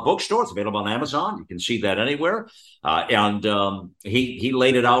Out Loud bookstore. It's available on Amazon. You can see that anywhere. And he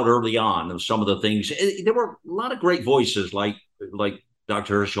laid it out early on of some of the things. There were a lot of great voices like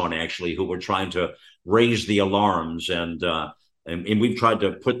Dr. Hirschhorn, actually, who were trying to raise the alarms, and we've tried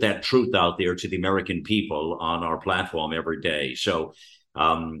to put that truth out there to the American people on our platform every day. So,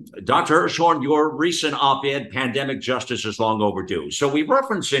 Dr. Hirschhorn, your recent op-ed, Pandemic Justice is Long Overdue. So we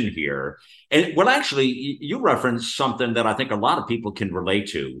reference in here, and well, actually, you reference something that I think a lot of people can relate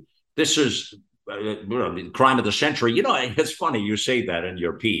to. This is the crime of the century. You know, it's funny you say that in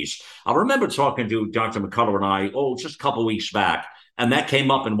your piece. I remember talking to Dr. McCullough and I, just a couple of weeks back, and that came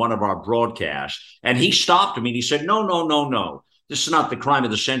up in one of our broadcasts. And he stopped me and he said, no. This is not the crime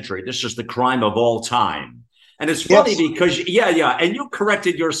of the century. This is the crime of all time. And it's funny because, and you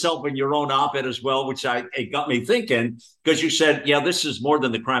corrected yourself in your own op-ed as well, which it got me thinking, because you said, this is more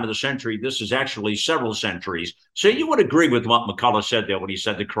than the crime of the century. This is actually several centuries. So you would agree with what McCullough said there when he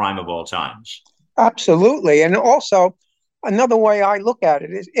said the crime of all times. Absolutely. And also, another way I look at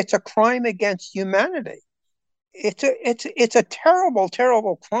it is it's a crime against humanity. It's a terrible,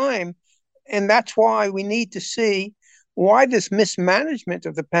 terrible crime. And that's why we need to see why this mismanagement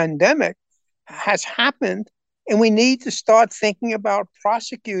of the pandemic has happened, and we need to start thinking about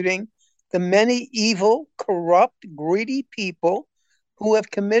prosecuting the many evil, corrupt, greedy people who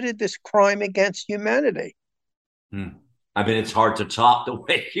have committed this crime against humanity. I mean, it's hard to top the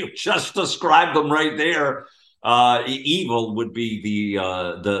way you just described them right there. Evil would be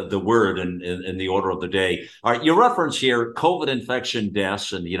the word in the order of the day. All right, your reference here: COVID infection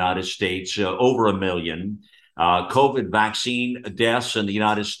deaths in the United States over 1 million. COVID vaccine deaths in the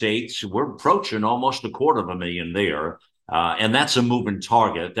United States, we're approaching almost 250,000 there. And that's a moving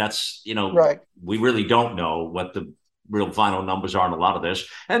target. That's, Right. We really don't know what the real final numbers are in a lot of this.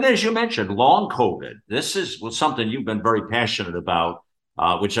 And as you mentioned, long COVID. This is something you've been very passionate about,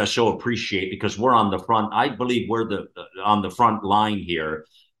 which I so appreciate, because we're on the front. I believe we're on the front line here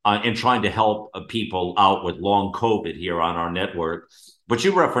in trying to help people out with long COVID here on our network. But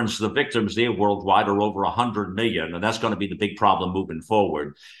you referenced the victims there worldwide are over 100 million, and that's going to be the big problem moving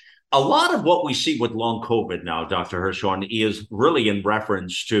forward. A lot of what we see with long COVID now, Dr. Hirschhorn, is really in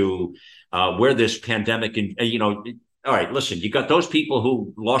reference to where this pandemic, all right, listen, you got those people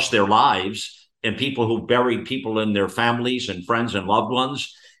who lost their lives and people who buried people in their families and friends and loved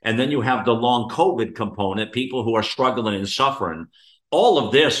ones. And then you have the long COVID component, people who are struggling and suffering. All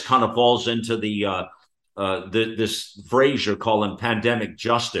of this kind of falls into this phrase you're calling pandemic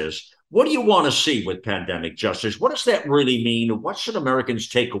justice. What do you want to see with pandemic justice? What does that really mean? What should Americans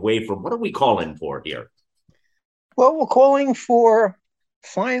take away from? What are we calling for here? Well, we're calling for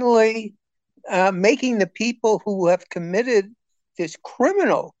finally making the people who have committed this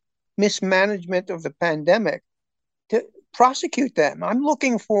criminal mismanagement of the pandemic to prosecute them. I'm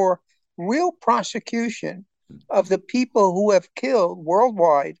looking for real prosecution of the people who have killed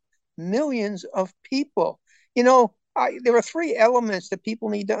worldwide millions of people. There are three elements that people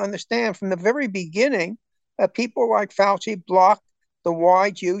need to understand. From the very beginning, people like Fauci blocked the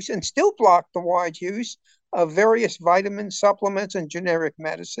wide use and still block the wide use of various vitamin supplements and generic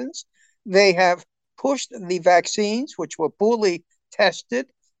medicines. They have pushed the vaccines, which were poorly tested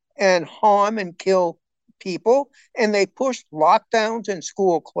and harm and kill people. And they pushed lockdowns and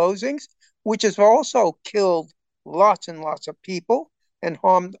school closings, which has also killed lots and lots of people and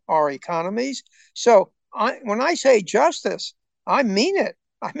harmed our economies. So when I say justice, I mean it.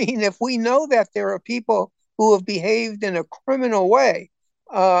 I mean, if we know that there are people who have behaved in a criminal way,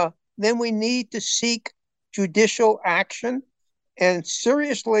 then we need to seek judicial action and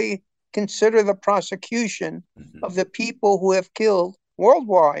seriously consider the prosecution of the people who have killed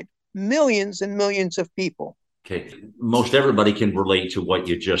worldwide millions and millions of people. Okay, most everybody can relate to what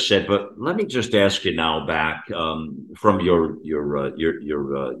you just said, but let me just ask you now back from your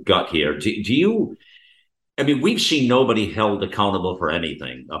gut here. Do you? I mean, we've seen nobody held accountable for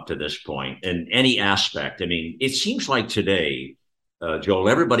anything up to this point in any aspect. I mean, it seems like today, Joel,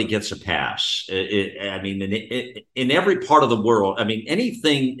 everybody gets a pass. In every part of the world, I mean,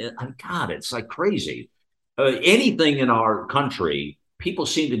 anything, God, it's like crazy. Anything in our country, people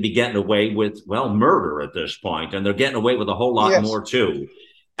seem to be getting away with, murder at this point, and they're getting away with a whole lot more too.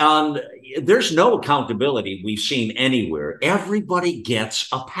 And there's no accountability we've seen anywhere. Everybody gets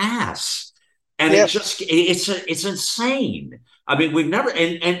a pass. And it's insane. I mean, we've never,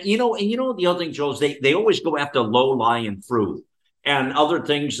 and the other thing, Joel, is they always go after low-lying fruit and other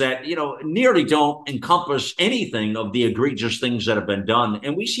things that, nearly don't encompass anything of the egregious things that have been done.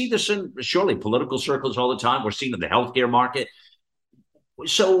 And we see this in surely political circles all the time. We're seeing it in the healthcare market.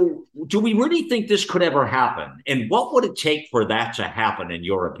 So do we really think this could ever happen? And what would it take for that to happen, in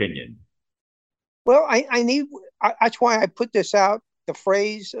your opinion? Well, that's why I put this out, the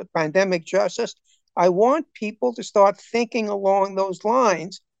phrase pandemic justice. I want people to start thinking along those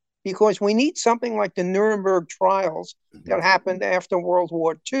lines, because we need something like the Nuremberg trials that happened after World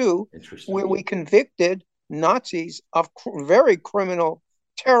War II, where we convicted Nazis of very criminal,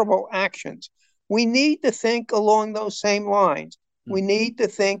 terrible actions. We need to think along those same lines. We need to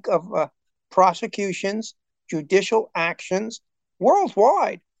think of prosecutions, judicial actions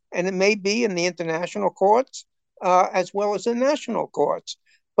worldwide, and it may be in the international courts as well as the national courts.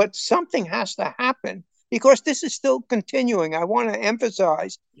 But something has to happen, because this is still continuing. I want to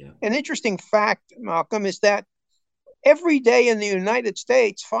emphasize an interesting fact, Malcolm, is that every day in the United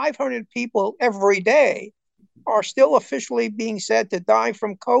States, 500 people every day are still officially being said to die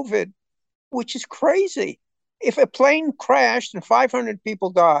from COVID, which is crazy. If a plane crashed and 500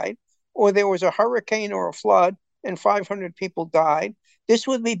 people died, or there was a hurricane or a flood and 500 people died, this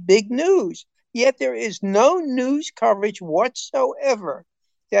would be big news. Yet there is no news coverage whatsoever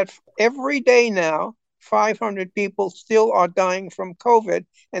that every day now, 500 people still are dying from COVID.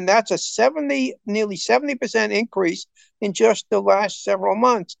 And that's a nearly 70% increase in just the last several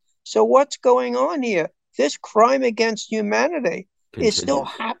months. So what's going on here? This crime against humanity is still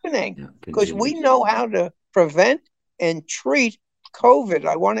Continues. happening Yeah, because we continues. know how to prevent and treat COVID.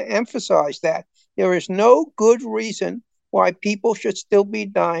 I want to emphasize that. There is no good reason why people should still be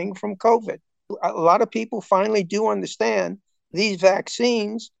dying from COVID. A lot of people finally do understand these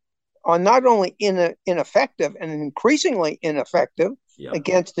vaccines are not only ineffective and increasingly ineffective Yeah.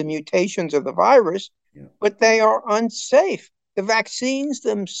 against the mutations of the virus, Yeah. but they are unsafe. The vaccines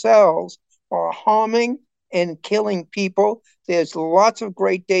themselves are harming and killing people. There's lots of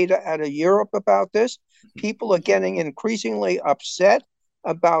great data out of Europe about this. People are getting increasingly upset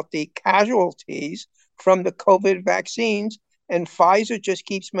about the casualties from the COVID vaccines, and Pfizer just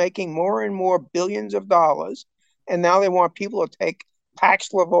keeps making more and more billions of dollars. And now they want people to take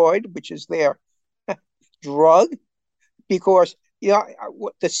Paxlovid, which is their drug, because the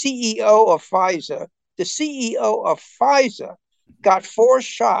CEO of Pfizer got 4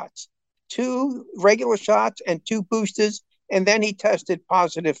 shots, 2 regular shots and 2 boosters, and then he tested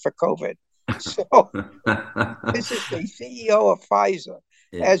positive for COVID. So this is the CEO of Pfizer,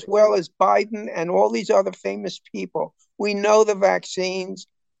 Yeah. as well as Biden and all these other famous people. We know the vaccines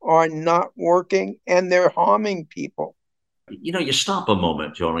are not working and they're harming people. You stop a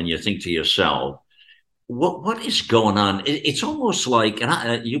moment, John, and you think to yourself, what is going on? It's almost like,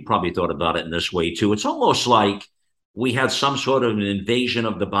 and you probably thought about it in this way too. It's almost like we had some sort of an invasion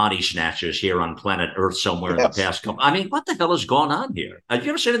of the body snatchers here on planet Earth somewhere in the Yes. past couple. I mean, what the hell has gone on here? Have you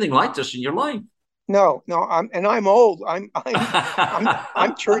ever seen anything like this in your life? No, I'm old.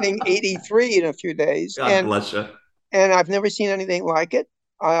 I'm turning 83 in a few days, God bless you. and I've never seen anything like it.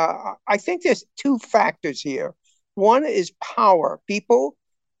 I think there's 2 factors here. One is power. People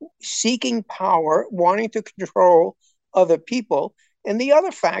seeking power, wanting to control other people. And the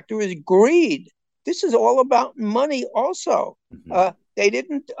other factor is greed. This is all about money also. Mhm. They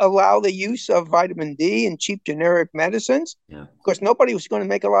didn't allow the use of vitamin D and cheap generic medicines Yeah. because nobody was going to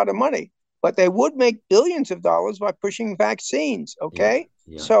make a lot of money. But they would make billions of dollars by pushing vaccines, okay?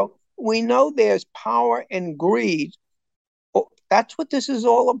 Yeah. So we know there's power and greed. That's what this is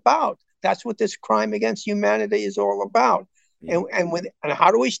all about. That's what this crime against humanity is all about. Yeah. And how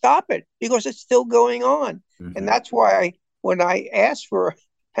do we stop it? Because it's still going on. Mhm. And that's why when I ask for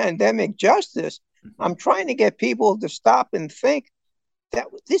pandemic justice, I'm trying to get people to stop and think that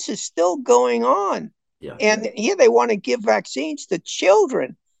this is still going on. Yeah. And here they want to give vaccines to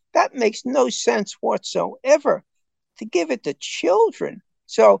children. That makes no sense whatsoever to give it to children.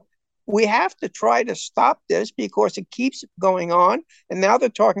 So we have to try to stop this because it keeps going on. And now they're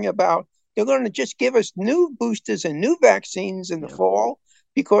talking about they're going to just give us new boosters and new vaccines in the fall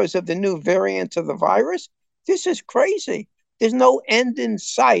because of the new variant of the virus. This is crazy. There's no end in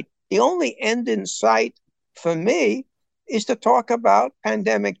sight. The only end in sight for me is to talk about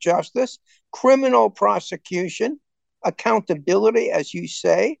pandemic justice, criminal prosecution, accountability, as you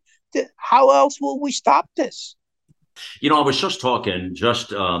say. How else will we stop this? I was just talking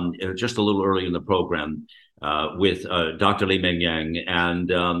just a little early in the program with Dr. Li Mingyang, and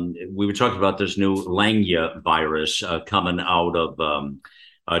we were talking about this new Langya virus coming out of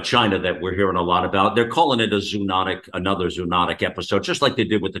China that we're hearing a lot about. They're calling it another zoonotic episode, just like they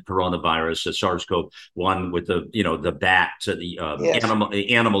did with the coronavirus, the SARS-CoV-1 with the bat to the Yes.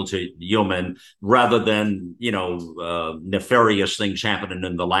 animal to human, rather than nefarious things happening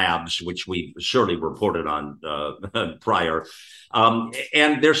in the labs, which we surely reported on prior.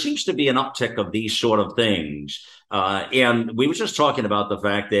 And there seems to be an uptick of these sort of things. And we were just talking about the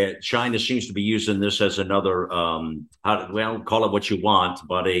fact that China seems to be using this as another, call it what you want,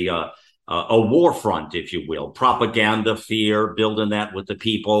 but a war front, if you will, propaganda, fear, building that with the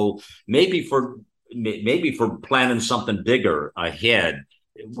people, maybe for planning something bigger ahead.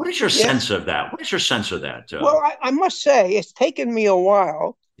 What is your sense of that? What is your sense of that? Well, I must say it's taken me a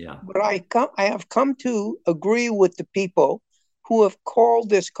while, Yeah. but I have come to agree with the people who have called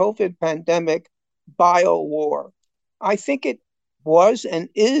this COVID pandemic bio war. I think it was and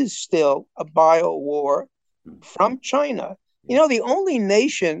is still a bio war from China. The only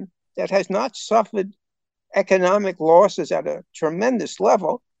nation that has not suffered economic losses at a tremendous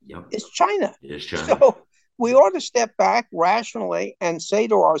level is China. It is China. So we ought to step back rationally and say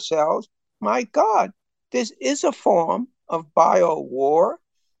to ourselves, my God, this is a form of bio war.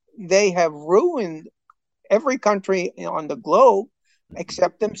 They have ruined every country on the globe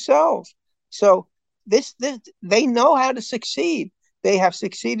except themselves. So they know how to succeed. They have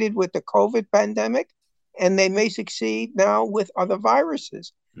succeeded with the COVID pandemic, and they may succeed now with other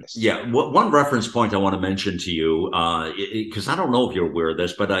viruses. Yeah, one reference point I want to mention to you, because I don't know if you're aware of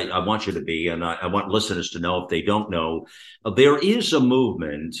this, but I want you to be, and I want listeners to know if they don't know, there is a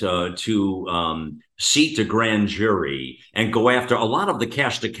movement to seat a grand jury and go after a lot of the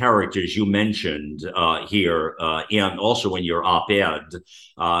cast of characters you mentioned here, and also in your op-ed,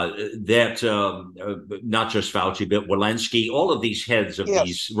 that not just Fauci, but Walensky, all of these heads of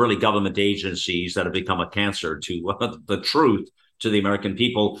these really government agencies that have become a cancer to the truth to the American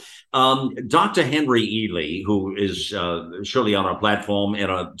people. Dr. Henry Ealy, who is surely on our platform and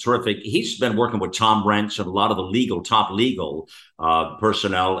a terrific, he's been working with Tom Renz and a lot of the top legal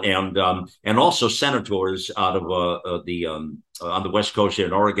personnel, and also senators out of on the West Coast here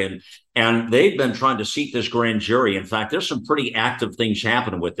in Oregon. And they've been trying to seat this grand jury. In fact, there's some pretty active things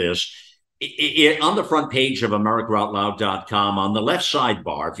happening with this. On the front page of AmericaOutloud.com, on the left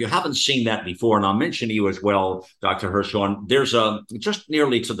sidebar, if you haven't seen that before, and I'll mention to you as well, Dr. Hirschhorn, there's just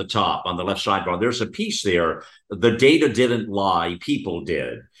nearly to the top on the left sidebar, there's a piece there, "The data didn't lie, people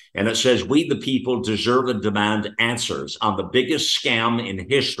did." And it says, "We the people deserve and demand answers on the biggest scam in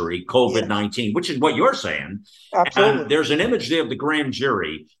history, COVID-19, which is what you're saying. Absolutely. And there's an image there of the grand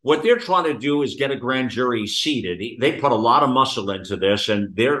jury. What they're trying to do is get a grand jury seated. They put a lot of muscle into this,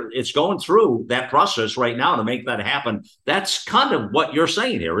 and it's going through that process right now to make that happen. That's kind of what you're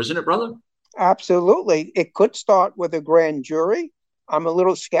saying here, isn't it, brother? Absolutely. It could start with a grand jury. I'm a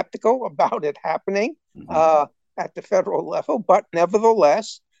little skeptical about it happening at the federal level, but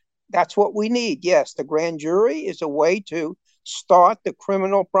nevertheless, that's what we need. Yes, the grand jury is a way to start the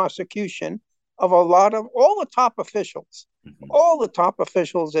criminal prosecution of all the top officials, all the top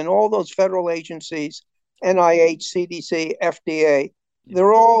officials in all those federal agencies, NIH, CDC, FDA.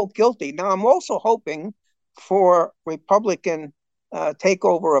 They're all guilty. Now, I'm also hoping for Republican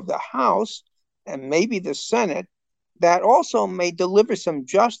takeover of the House and maybe the Senate that also may deliver some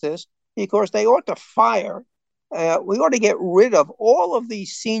justice, because they ought to fire. We ought to get rid of all of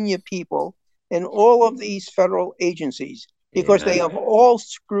these senior people in all of these federal agencies, because they have all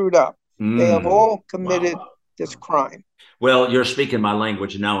screwed up. They have all committed this crime. Well, you're speaking my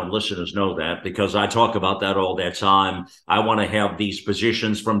language now, and listeners know that, because I talk about that all that time. I want to have these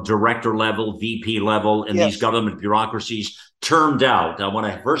positions from director level, VP level, and these government bureaucracies termed out. I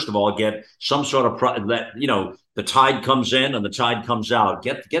want to, first of all, get some sort of the tide comes in and the tide comes out.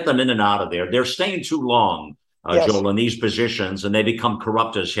 Get them in and out of there. They're staying too long, Joel, in these positions, and they become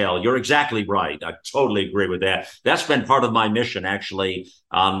corrupt as hell. You're exactly right. I totally agree with that. That's been part of my mission, actually,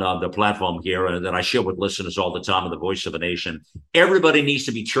 on the platform here, and that I share with listeners all the time on the Voice of a Nation. Everybody needs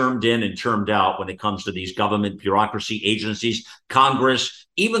to be termed in and termed out when it comes to these government bureaucracy agencies, Congress,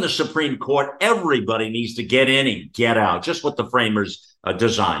 even the Supreme Court. Everybody needs to get in and get out, just what the framers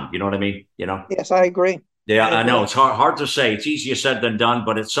designed. You know what I mean? Yes, I agree. Yeah, I know. It's hard to say. It's easier said than done,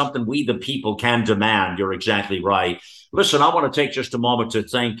 but it's something we, the people, can demand. You're exactly right. Listen, I want to take just a moment to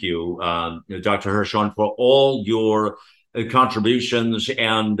thank you, Dr. Hirschhorn, for all your contributions.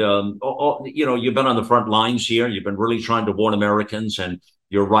 And, you've been on the front lines here. You've been really trying to warn Americans, and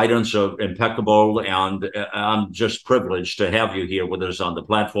your writings are impeccable. And I'm just privileged to have you here with us on the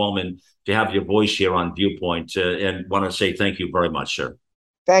platform and to have your voice here on Viewpoint. And want to say thank you very much, sir.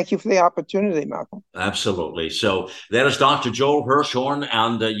 Thank you for the opportunity, Malcolm. Absolutely. So that is Dr. Joel Hirschhorn.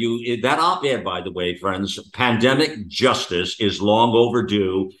 And that op-ed, by the way, friends, pandemic justice is long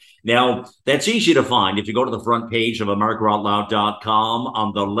overdue. Now, that's easy to find. If you go to the front page of AmericaOutloud.com,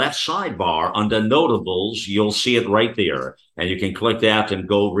 on the left sidebar under Notables, you'll see it right there. And you can click that and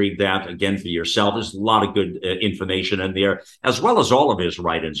go read that again for yourself. There's a lot of good information in there, as well as all of his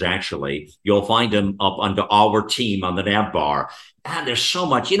writings, actually. You'll find him up under Our Team on the nav bar. And there's so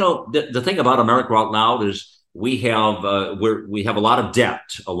much. The thing about America Out Loud is we have a lot of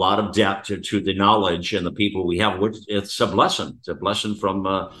depth to the knowledge and the people we have. It's a blessing. It's a blessing from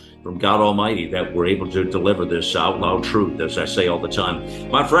God Almighty that we're able to deliver this out loud truth, as I say all the time.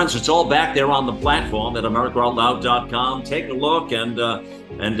 My friends, it's all back there on the platform at AmericaOutloud.com. Take a look and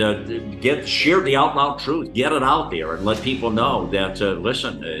share the out loud truth. Get it out there and let people know that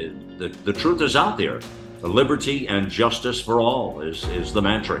the truth is out there. Liberty and justice for all is the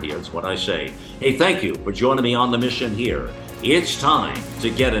mantra here. It's what I say. Hey, thank you for joining me on the mission here. It's time to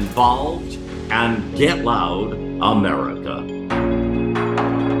get involved and get loud, America.